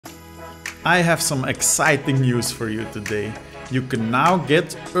I have some exciting news for you today. You can now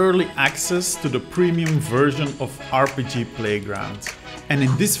get early access to the premium version of RPG Playground. And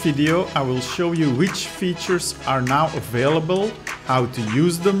in this video I will show you which features are now available, how to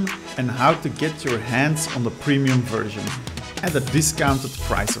use them and how to get your hands on the premium version. At a discounted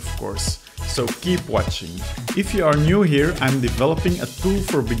price, of course. So keep watching. If you are new here, I'm developing a tool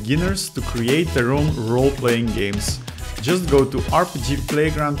for beginners to create their own role-playing games. Just go to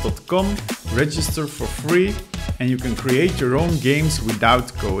rpgplayground.com, register for free, and you can create your own games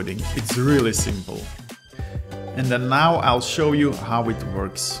without coding. It's really simple. And then now I'll show you how it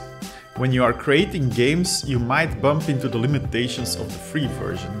works. When you are creating games, you might bump into the limitations of the free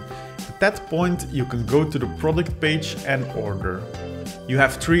version. At that point, you can go to the product page and order. You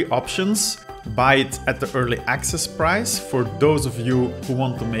have three options. Buy it at the early access price for those of you who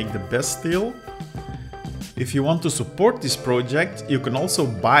want to make the best deal. If you want to support this project, you can also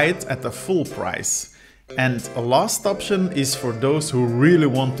buy it at a full price. And a last option is for those who really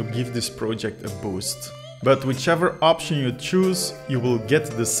want to give this project a boost. But whichever option you choose, you will get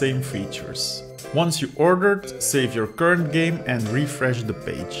the same features. Once you ordered, save your current game and refresh the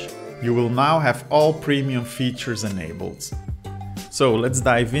page. You will now have all premium features enabled. So let's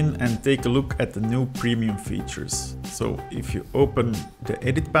dive in and take a look at the new premium features. So if you open the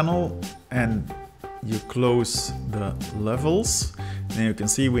edit panel and you close the levels, then you can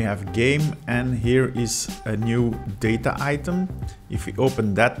see we have game, and here is a new data item. If we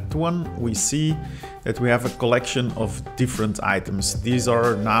open that one, we see that we have a collection of different items. These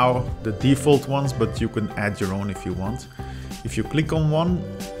are now the default ones, but you can add your own if you want. If you click on one,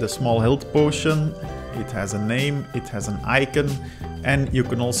 the small health potion, it has a name, it has an icon, and you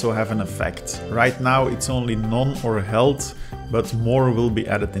can also have an effect. Right now it's only none or health, but more will be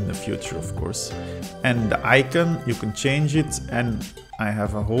added in the future, of course. And the icon, you can change it, and I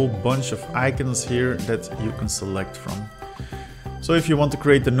have a whole bunch of icons here that you can select from. So if you want to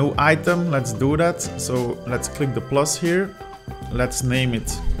create a new item, let's do that. So let's click the plus here. Let's name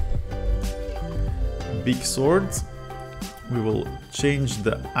it Big Sword. We will change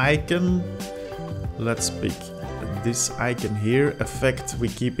the icon. Let's pick this icon here. Effect, we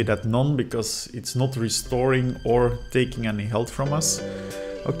keep it at none because it's not restoring or taking any health from us.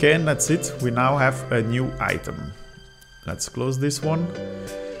 Okay, and that's it. We now have a new item. Let's close this one.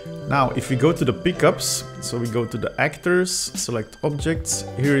 Now, if we go to the pickups, so we go to the actors, select objects.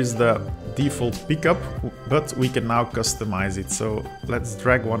 Here is the default pickup, but we can now customize it. So let's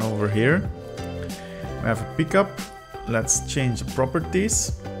drag one over here. We have a pickup. Let's change the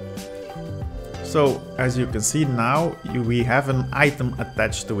properties. So as you can see now, we have an item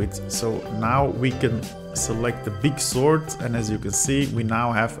attached to it. So now we can select the big sword, and as you can see, we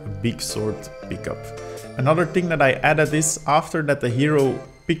now have a big sword pickup. Another thing that I added is after that the hero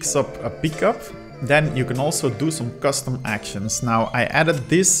picks up a pickup, then you can also do some custom actions. Now I added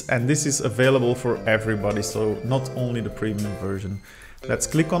this, and this is available for everybody, so not only the premium version. Let's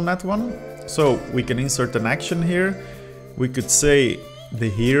click on that one. So we can insert an action here. We could say the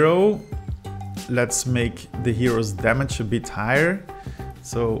hero. Let's make the hero's damage a bit higher.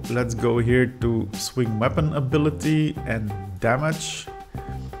 So let's go here to swing weapon ability and damage.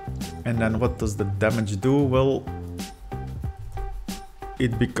 And then what does the damage do? Well,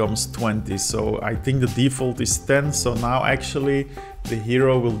 it becomes 20. So I think the default is 10. So now actually the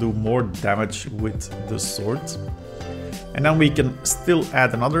hero will do more damage with the sword. And then we can still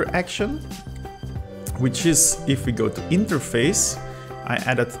add another action, which is if we go to interface, I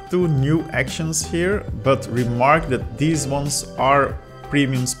added two new actions here, but remark that these ones are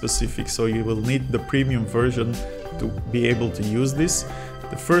premium specific, so you will need the premium version to be able to use this.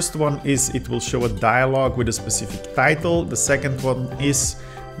 The first one is it will show a dialogue with a specific title. The second one is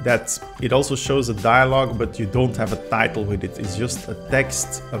that it also shows a dialogue, but you don't have a title with it. It's just a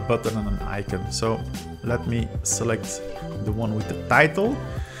text, a button and an icon. So let me select the one with the title.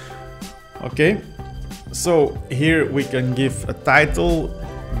 Okay. So here we can give a title,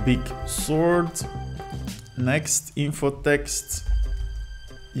 Big Sword. Next, info text.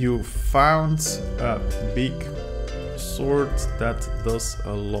 You found a big sword that does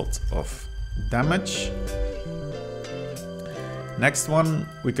a lot of damage. Next one,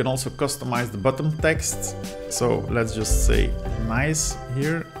 we can also customize the bottom text. So let's just say nice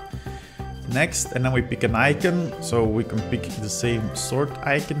here. Next, and then we pick an icon. So we can pick the same sword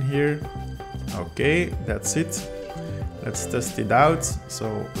icon here. Okay, that's it. Let's test it out.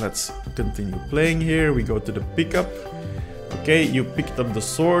 So let's continue playing here. We go to the pickup. Okay, you picked up the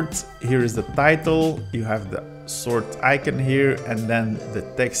sword. Here is the title. You have the sword icon here, and then the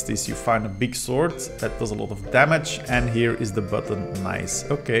text is you find a big sword that does a lot of damage, and here is the button nice.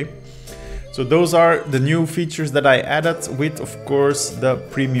 Okay, So those are the new features that I added with, of course, the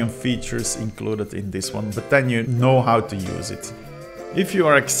premium features included in this one, but then you know how to use it. If you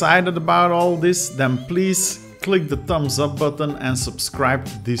are excited about all this, then please click the thumbs up button and subscribe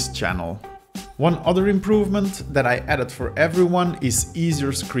to this channel. One other improvement that I added for everyone is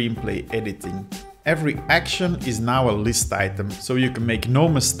easier screenplay editing. Every action is now a list item, so you can make no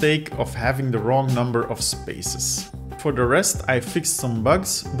mistake of having the wrong number of spaces. For the rest, I fixed some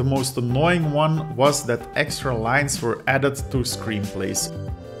bugs. The most annoying one was that extra lines were added to screenplays.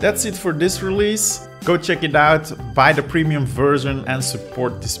 That's it for this release. Go check it out, buy the premium version and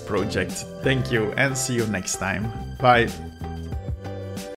support this project. Thank you and see you next time. Bye.